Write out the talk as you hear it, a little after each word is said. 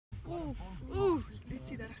Ooh, let's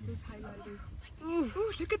see those highlighters. Ooh,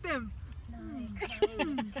 look at them.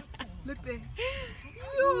 Look there.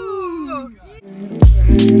 Ooh.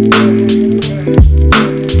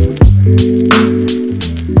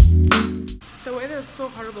 The weather is so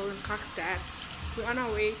horrible in Kokstad. We're on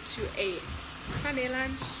our way to a Sunday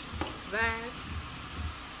lunch vibes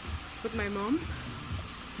with my mom.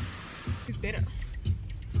 It's better.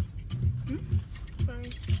 Sorry.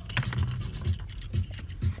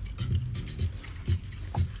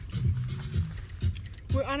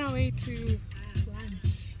 We're on our way to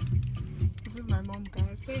lunch. This is my mom,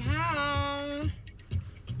 guys. Say hi.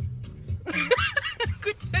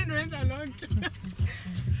 Good friend went along.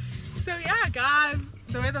 So yeah, guys,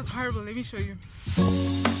 the weather's horrible. Let me show you.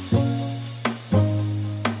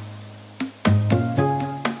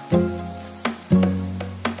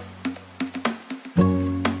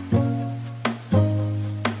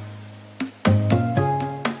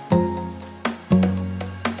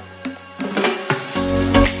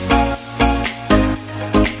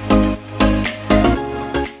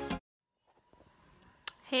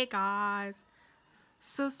 Hey guys,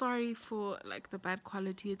 so sorry for like the bad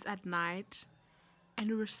quality. It's at night and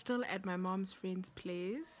we're still at my mom's friend's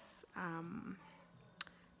place.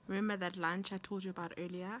 Remember that lunch I told you about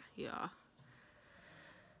earlier? Yeah,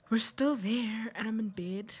 we're still there and I'm in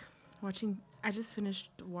bed watching. I just finished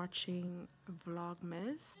watching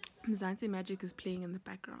VLOGMAS. Mzansi Magic is playing in the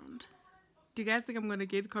background. Do you guys think I'm gonna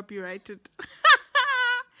get copyrighted?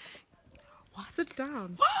 Sit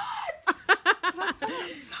down.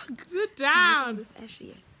 Sit down. This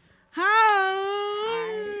Ashley.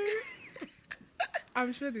 Hi.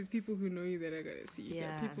 I'm sure there's people who know you that are gonna see you.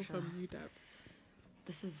 Yeah, People sure. from meetups.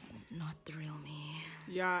 This is not the real me.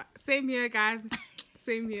 Yeah, same here, guys.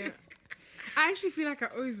 Same here. I actually feel like I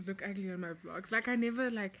always look ugly on my vlogs. Like I never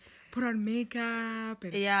like put on makeup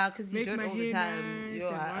and Yeah, because you make do it my all the hair time. nice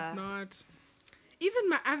and whatnot. Even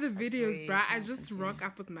my other videos, very bruh, I time just consuming. rock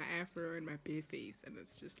up with my afro and my bare face, and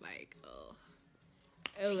it's just like, oh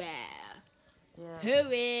well. Yeah. Oh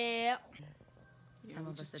well. Some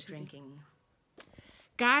of us are drinking.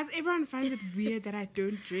 Guys, everyone finds it weird that I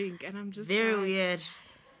don't drink, and I'm just Very like, weird. It's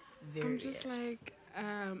very I'm just like,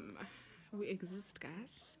 we exist,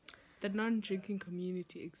 guys. The non-drinking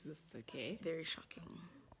community exists, okay? very shocking.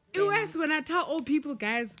 It was when I tell old people,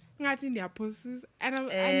 guys, not in their pussies, and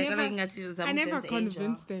I never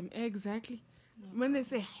convince them. Exactly. When they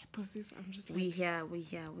say, hey, pussies, I'm just like, We here.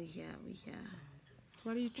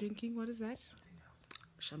 what are you drinking? What is that?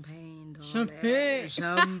 Champagne. Champagne. Darling.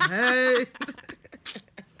 Champagne.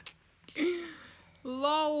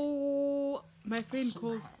 Low. My friend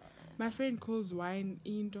calls wine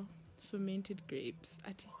into fermented grapes.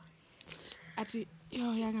 Ati,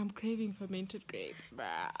 yo, young, I'm craving fermented grapes,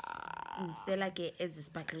 bruh. They're like is this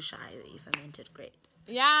baklishayo fermented grapes.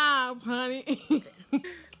 Yeah, honey.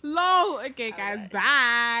 Low. Okay, guys,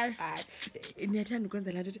 bye. In your time,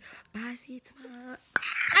 bye, see you tomorrow.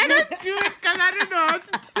 I don't do it because I don't know how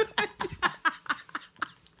to do it.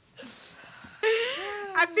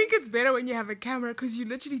 I think it's better when you have a camera because you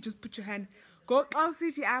literally just put your hand, go all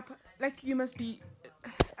city up, like you must be,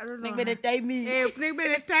 I don't know. Make better timing. Make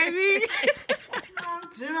better timing.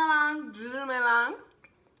 Dream along.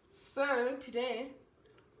 So today,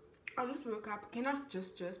 I just woke up, cannot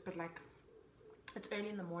just, but like, it's early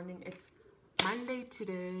in the morning. It's Monday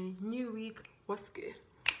today, new week. What's good?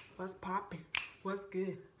 What's popping? What's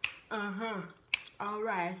good? All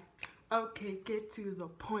right. Okay, get to the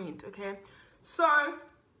point. Okay. So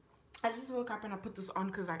I just woke up and I put this on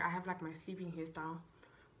because like I have like my sleeping hairstyle,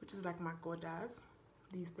 which is like my god does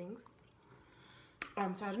these things.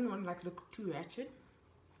 So I didn't want to like look too ratchet.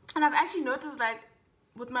 And I've actually noticed like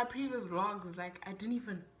with my previous vlogs, like I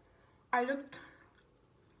looked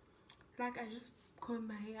like I just comb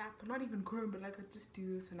my hair up. Not even comb, but like I just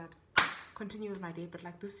do this and I'd continue with my day. But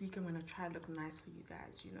like this week I'm gonna try to look nice for you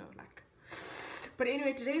guys, you know, like. But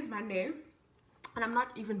anyway, today is Monday and I'm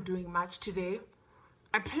not even doing much today.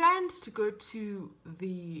 I planned to go to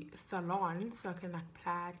the salon so I can like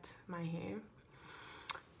plait my hair,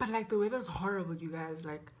 but like the weather's horrible, you guys.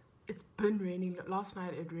 Like it's been raining. Last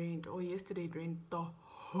night it rained, or yesterday it rained the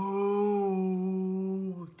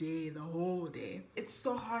whole day. It's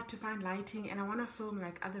so hard to find lighting and I want to film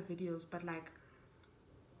like other videos, but like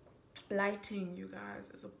lighting, you guys,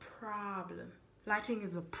 is a problem. Lighting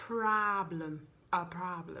is a problem.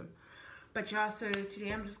 But yeah, so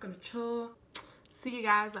today I'm just gonna chill. See you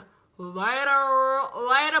guys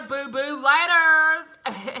later, boo boo, laters.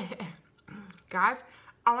 Guys,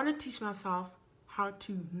 I want to teach myself how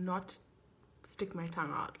to not stick my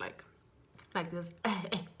tongue out like this.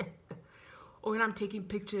 or when I'm taking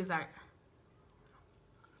pictures, that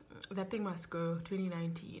thing must go.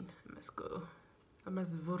 2019 must go. I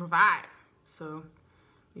must survive. So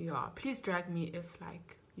yeah, please drag me if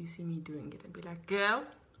like you see me doing it and be like, girl,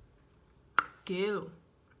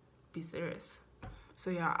 be serious.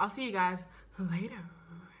 So yeah, I'll see you guys later.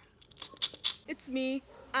 It's me.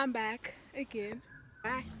 I'm back again.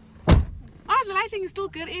 Bye. Oh, the lighting is still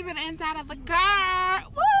good even inside of the car.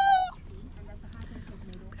 Woo!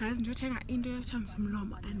 Guys, enjoy taking into some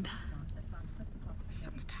and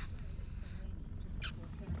some stuff.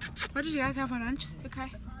 What did you guys have for lunch?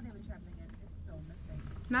 Okay.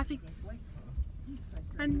 Nothing.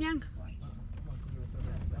 And young.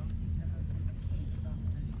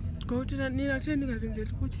 Go to that near attending us in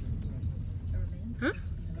Zilkut. Huh?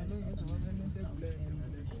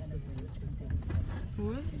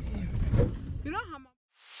 What? You know how much.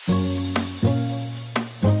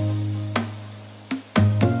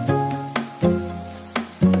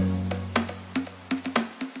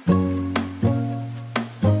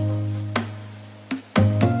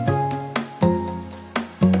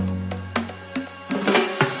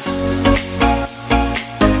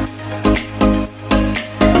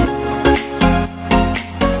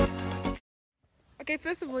 Okay,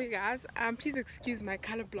 first of all, you guys, please excuse my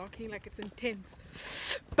color blocking, like it's intense.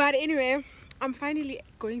 But anyway, I'm finally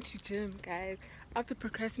going to gym, guys, after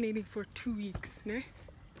procrastinating for 2 weeks, no?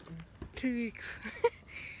 2 weeks.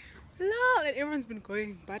 No, and everyone's been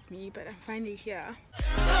going but me, but I'm finally here.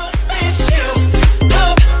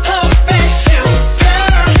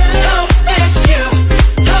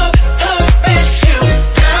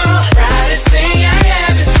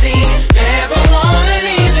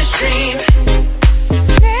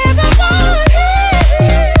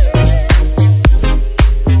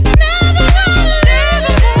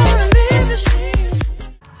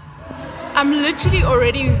 I'm literally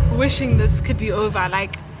already wishing this could be over.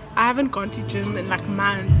 Like, I haven't gone to gym in like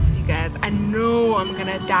months, you guys. I know I'm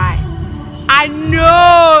gonna die. I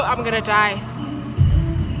know I'm gonna die.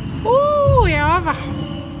 Ooh, yeah, over.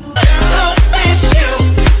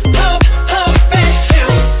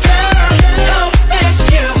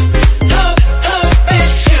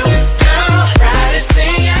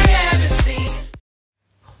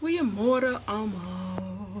 Goeiemorgen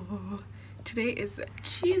allemaal. Today is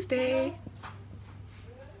Tuesday.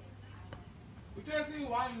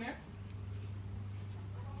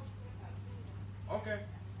 Okay.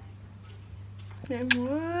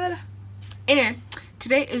 Anyway,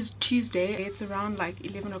 today is Tuesday. It's around like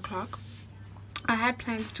 11 o'clock. I had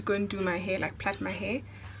plans to go and do my hair, like plait my hair,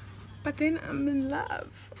 but then I'm in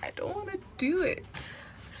love. I don't want to do it,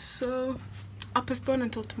 so I'll postpone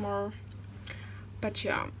until tomorrow. But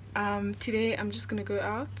yeah, today I'm just gonna go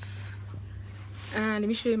out. Let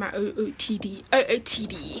me show you my OOTD.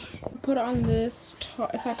 Put on this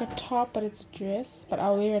top. It's like a top, but it's a dress, but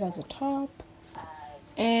I'll wear it as a top.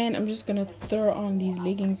 And I'm just gonna throw on these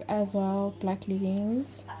leggings as well, black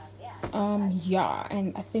leggings. Yeah,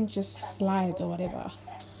 and I think just slides or whatever.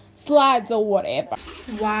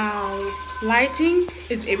 Wow, lighting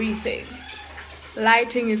is everything.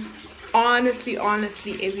 Lighting is honestly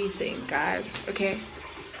everything, guys. Okay,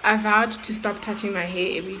 I vowed to stop touching my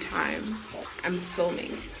hair every time I'm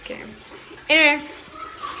filming. Okay, anyway,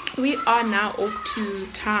 we are now off to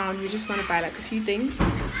town. We just want to buy like a few things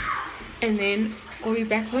and then we'll be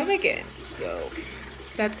back home again. So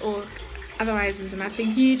that's all. Otherwise there's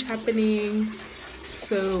nothing huge happening.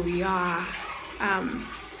 So we are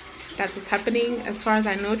that's what's happening as far as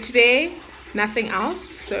I know today. Nothing else,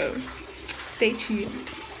 so stay tuned.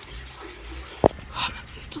 Oh, I'm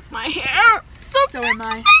obsessed with my hair. So am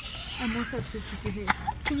I. I'm also obsessed with your hair.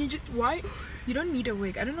 Can you just, why? You don't need a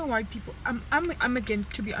wig. I don't know why people, I'm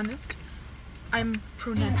against, to be honest. I'm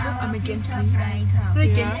pro-natural. I'm against weaves. Not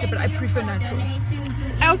against it, but I prefer natural.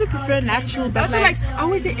 I also prefer natural, but also, like I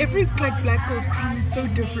always say, every like black girl's crown is so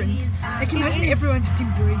different. I can imagine everyone just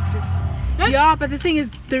embraced it. Yeah, but the thing is,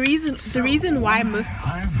 the reason why most,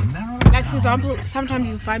 like for example, sometimes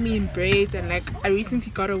you'll find me in braids, and like I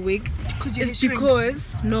recently got a wig. It's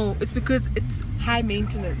because it's high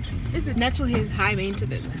maintenance. Is it? Natural hair is high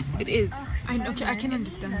maintenance. It is. Okay, I can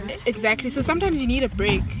understand that. Exactly. So sometimes you need a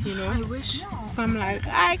break, you know. I wish. So I'm like,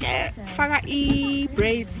 I get faga-e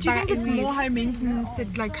braids. Do you think it's more high maintenance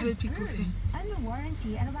than like colored people's hair?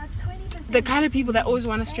 The colored people that always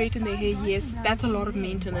want to straighten their hair, yes, that's a lot of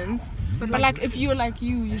maintenance. But like if you're like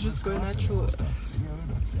you just go natural.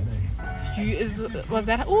 Was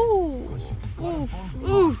that? Ooh.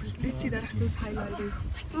 Let's see that, those highlighters.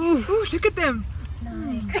 Ooh, look at them.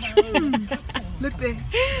 Look there.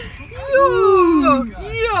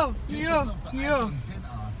 Yo.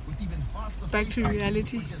 Back to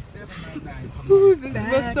reality. Ooh, this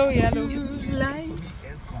was so yellow.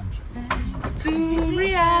 To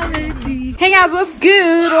reality. Hey guys, what's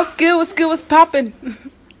good? What's good? What's good? What's poppin'?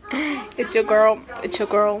 It's your girl. It's your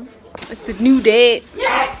girl. It's a new day.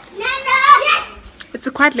 Yes. It's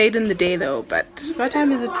quite late in the day though, but what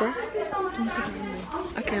time is it, bro?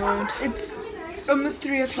 Okay, I won't. It's almost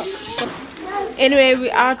 3 o'clock. Anyway, we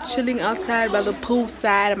are chilling outside by the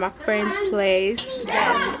poolside at my friend's place.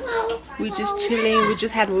 We just chilling. We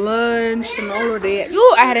just had lunch and all of that. Yo,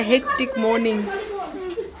 I had a hectic morning.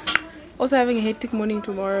 Also having a hectic morning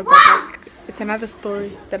tomorrow, but like, it's another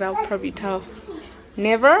story that I'll probably tell.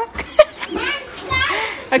 Never?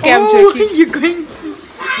 Okay, I'm joking. You're going to.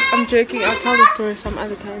 I'm joking. I'll tell the story some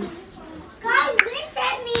other time.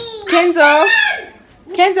 Kenzo!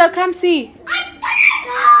 Kenzo, come see.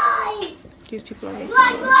 These people are making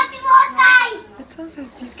noise. It sounds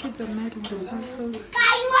like these kids are mad in this household.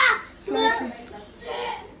 Slightly.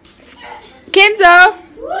 Kenzo!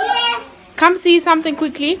 Yes. Come see something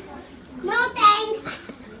quickly. No thanks.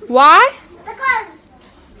 Why? Because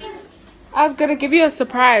I was gonna give you a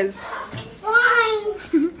surprise.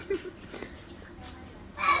 fine.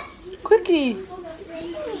 Quickly.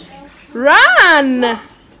 Run!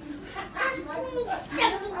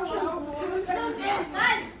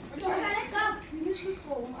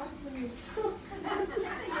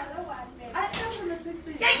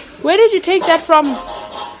 Where did you take that from?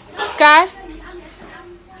 Sky?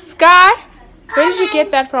 Sky? Where did you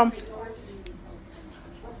get that from?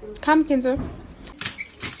 Come, Kenzo.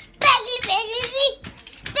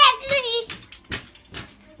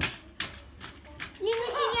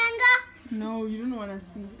 No, you don't want to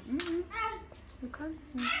see. You can't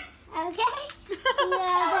see. Okay.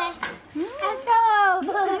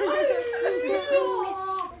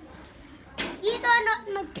 These are not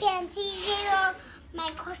my pants. These are my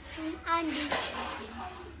costume undies.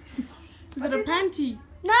 Is it a panty?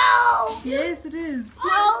 No. Yes, it is.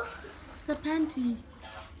 No. It's a panty.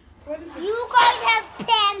 You guys have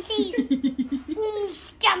panties.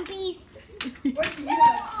 Stumpies.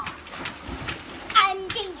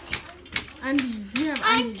 Undies. Undies. You have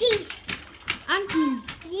undies. Undies. Aunties.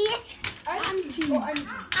 Yes. Aunties.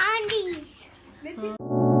 Undies.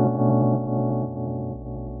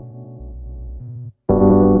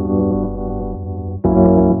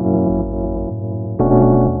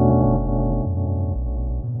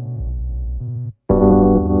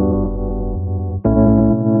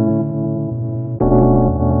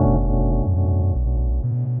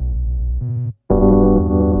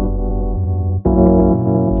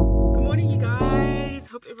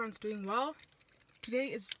 Everyone's doing well. Today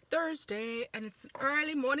is Thursday and it's an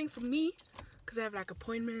early morning for me because I have like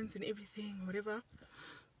appointments and everything, whatever.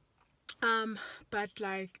 But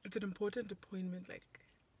like it's an important appointment, like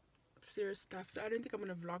serious stuff, so I don't think I'm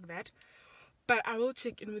gonna vlog that, but I will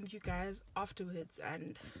check in with you guys afterwards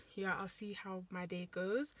and yeah, I'll see how my day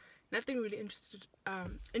goes. Nothing really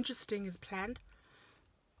interesting is planned,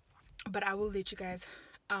 but I will let you guys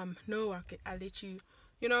know. I'll let you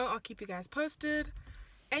know, I'll keep you guys posted.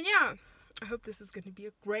 And yeah, I hope this is going to be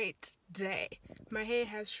a great day. My hair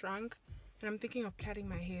has shrunk and I'm thinking of plaiting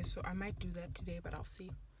my hair, so I might do that today, but I'll see.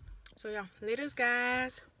 So yeah, laters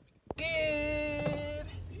guys. Good.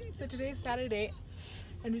 So today's Saturday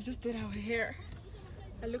and we just did our hair.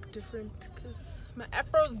 I look different because my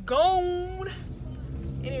afro's gone.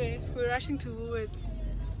 Anyway, we're rushing to Woolworths.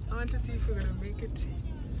 I want to see if we're going to make it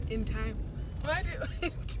in time. Why did I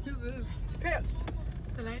do this? Pissed.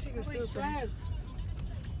 The lighting is so bad.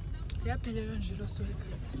 Yeah, Pelelo and Jilo Swig.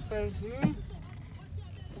 Says,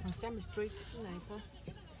 I'm straight sniper.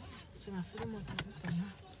 So I feel more this one.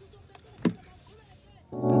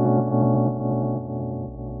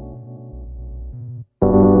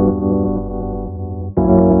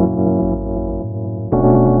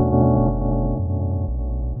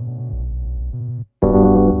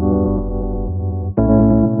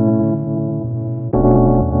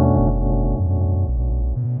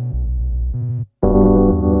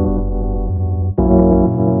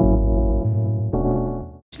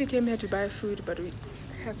 Came here to buy food, but we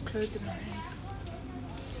have clothes in our hands.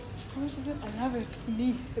 How much is it? I love it. It's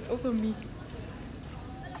me. It's also me.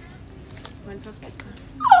 150.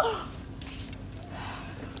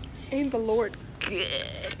 Ain't the Lord good?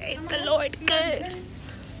 Ain't the Lord good?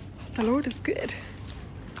 The Lord is good.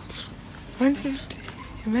 150.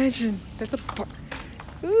 Imagine. That's a part.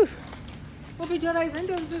 Ooh. What did your eyes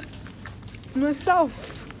end on this?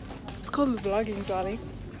 Myself. It's called vlogging, darling.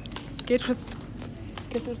 Get with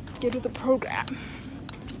the program.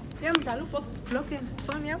 Yeah, I'm blocking.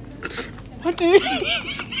 Phone, yeah. What do you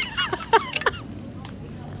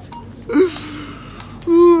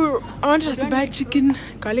So I wanted us to buy chicken,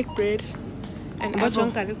 garlic bread, and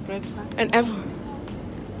apple. And apple.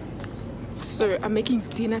 So I'm making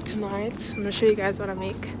dinner tonight. I'm gonna show you guys what I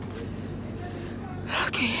make.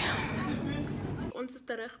 Okay. Ons is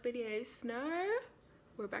terug by die huis now.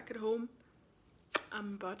 We're back at home.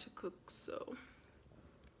 I'm about to cook, so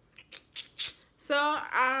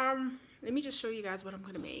let me just show you guys what I'm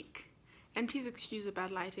gonna make. And please excuse the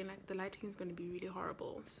bad lighting, like the lighting is gonna be really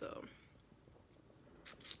horrible, so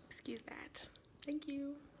excuse that. Thank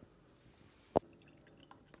you.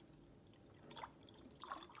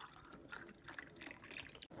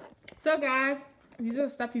 So guys, these are the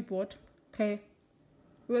stuff we bought. Okay,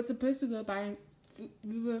 we were supposed to go buy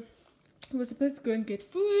we were supposed to go and get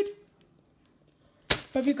food,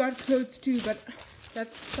 but we got clothes too, but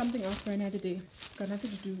that's something else for another day. It's got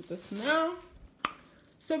nothing to do with this now.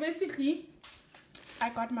 So basically, I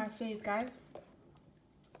got my fave, guys.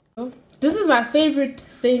 This is my favorite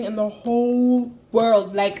thing in the whole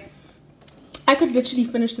world. Like, I could literally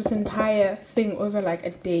finish this entire thing over like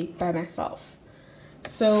a day by myself.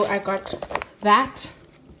 So I got that.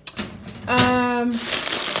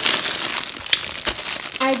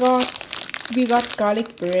 We got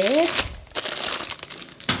garlic bread.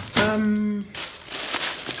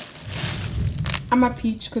 I'm a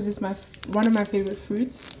peach because it's one of my favorite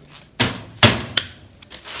fruits.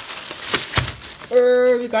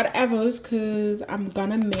 We got avos because I'm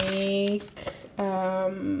gonna make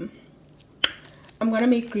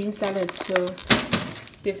green salad, so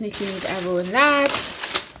definitely need avo in that.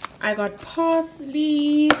 I got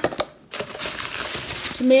parsley,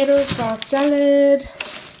 tomatoes for salad.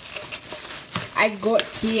 I got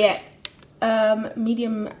here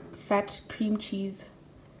medium fat cream cheese.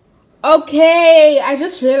 Okay, I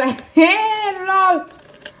just realized, hey, lol.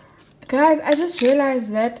 Guys, I just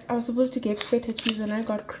realized that I was supposed to get feta cheese and I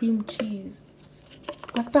got cream cheese.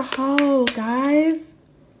 What the hell, guys?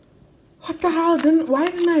 What the hell? Why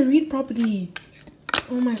didn't I read properly?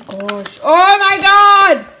 Oh my gosh. Oh my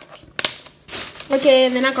god! Okay,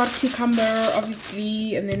 and then I got cucumber,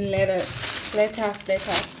 obviously, and then lettuce,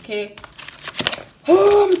 okay?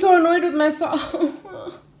 Oh, I'm so annoyed with myself.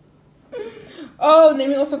 Oh, and then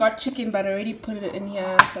we also got chicken, but I already put it in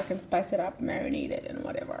here so I can spice it up, marinate it, and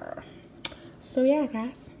whatever. So yeah,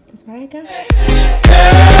 guys, that's what I got.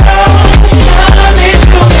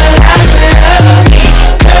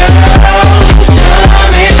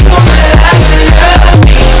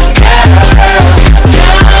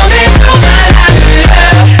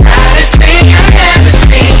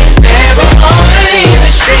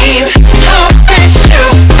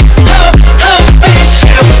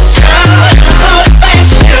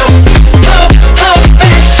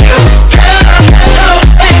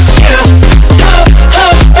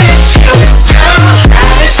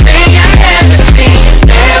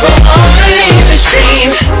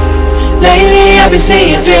 I've been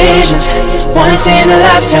seeing visions, once in a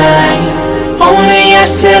lifetime, only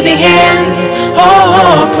us till the end.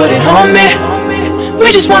 Oh, put it on me,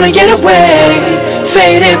 we just wanna get away,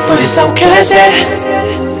 faded but it's so classic,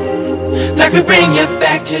 like we bring you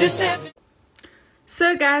back to the 7.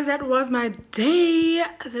 So guys, that was my day.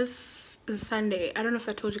 This is Sunday. I don't know if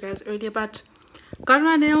I told you guys earlier, but got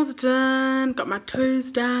my nails done, got my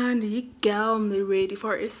toes done. You go, I'm ready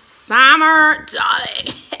for a summer,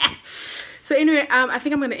 darling. So anyway, I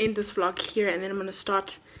think I'm gonna end this vlog here, and then I'm gonna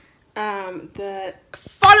start the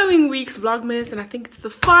following week's vlogmas, and I think it's the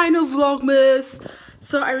final vlogmas.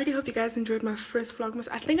 So I really hope you guys enjoyed my first vlogmas.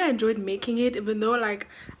 I think I enjoyed making it, even though like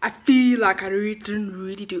I feel like I didn't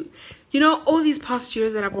really do, you know, all these past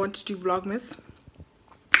years that I've wanted to do vlogmas,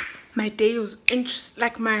 my day was interesting,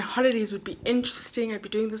 like my holidays would be interesting. I'd be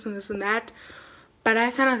doing this and this and that. But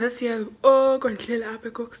I signed this year, oh, going to clear up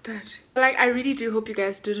a cook start. Like, I really do hope you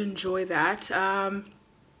guys did enjoy that.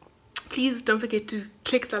 Please don't forget to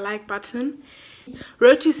click the like button.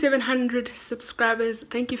 Road to 700 subscribers.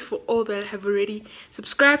 Thank you for all that have already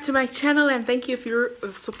subscribed to my channel, and thank you if you're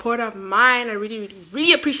a supporter of mine. I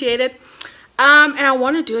really appreciate it. And I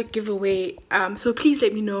want to do a giveaway. So please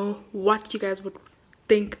let me know what you guys would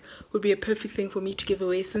think would be a perfect thing for me to give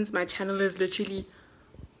away, since my channel is literally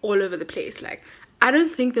all over the place. Like, I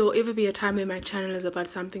don't think there will ever be a time where my channel is about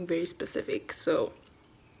something very specific. So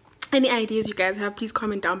any ideas you guys have, please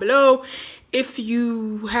comment down below. If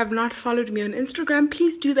you have not followed me on Instagram,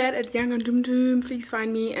 please do that at Young and Doom Doom. Please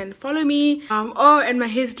find me and follow me. Oh, and my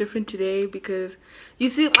hair is different today because you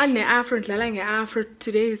see on the afro and afro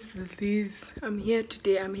today is these. I'm here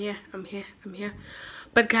today. I'm here.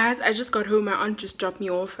 But guys, I just got home. My aunt just dropped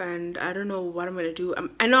me off, and I don't know what I'm gonna do.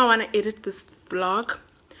 I know I want to edit this vlog.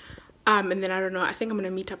 And then I don't know, I think I'm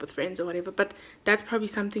gonna meet up with friends or whatever, but that's probably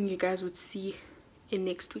something you guys would see in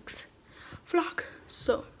next week's vlog.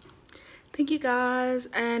 So thank you guys,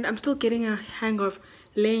 and I'm still getting a hang of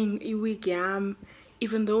laying a wig yam,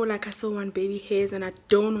 even though like I still want baby hairs and I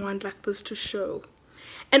don't want like this to show.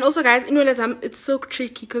 And also guys, it's so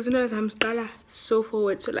tricky because I'm so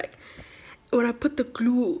forward, so like when I put the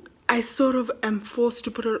glue I sort of am forced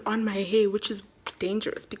to put it on my hair, which is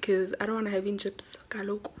dangerous because I don't want to have in chips.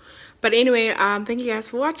 But anyway, thank you guys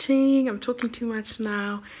for watching. I'm talking too much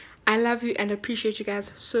now. I love you and appreciate you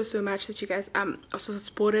guys so much that you guys are so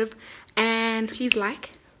supportive, and please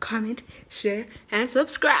like, comment, share and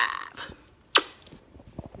subscribe.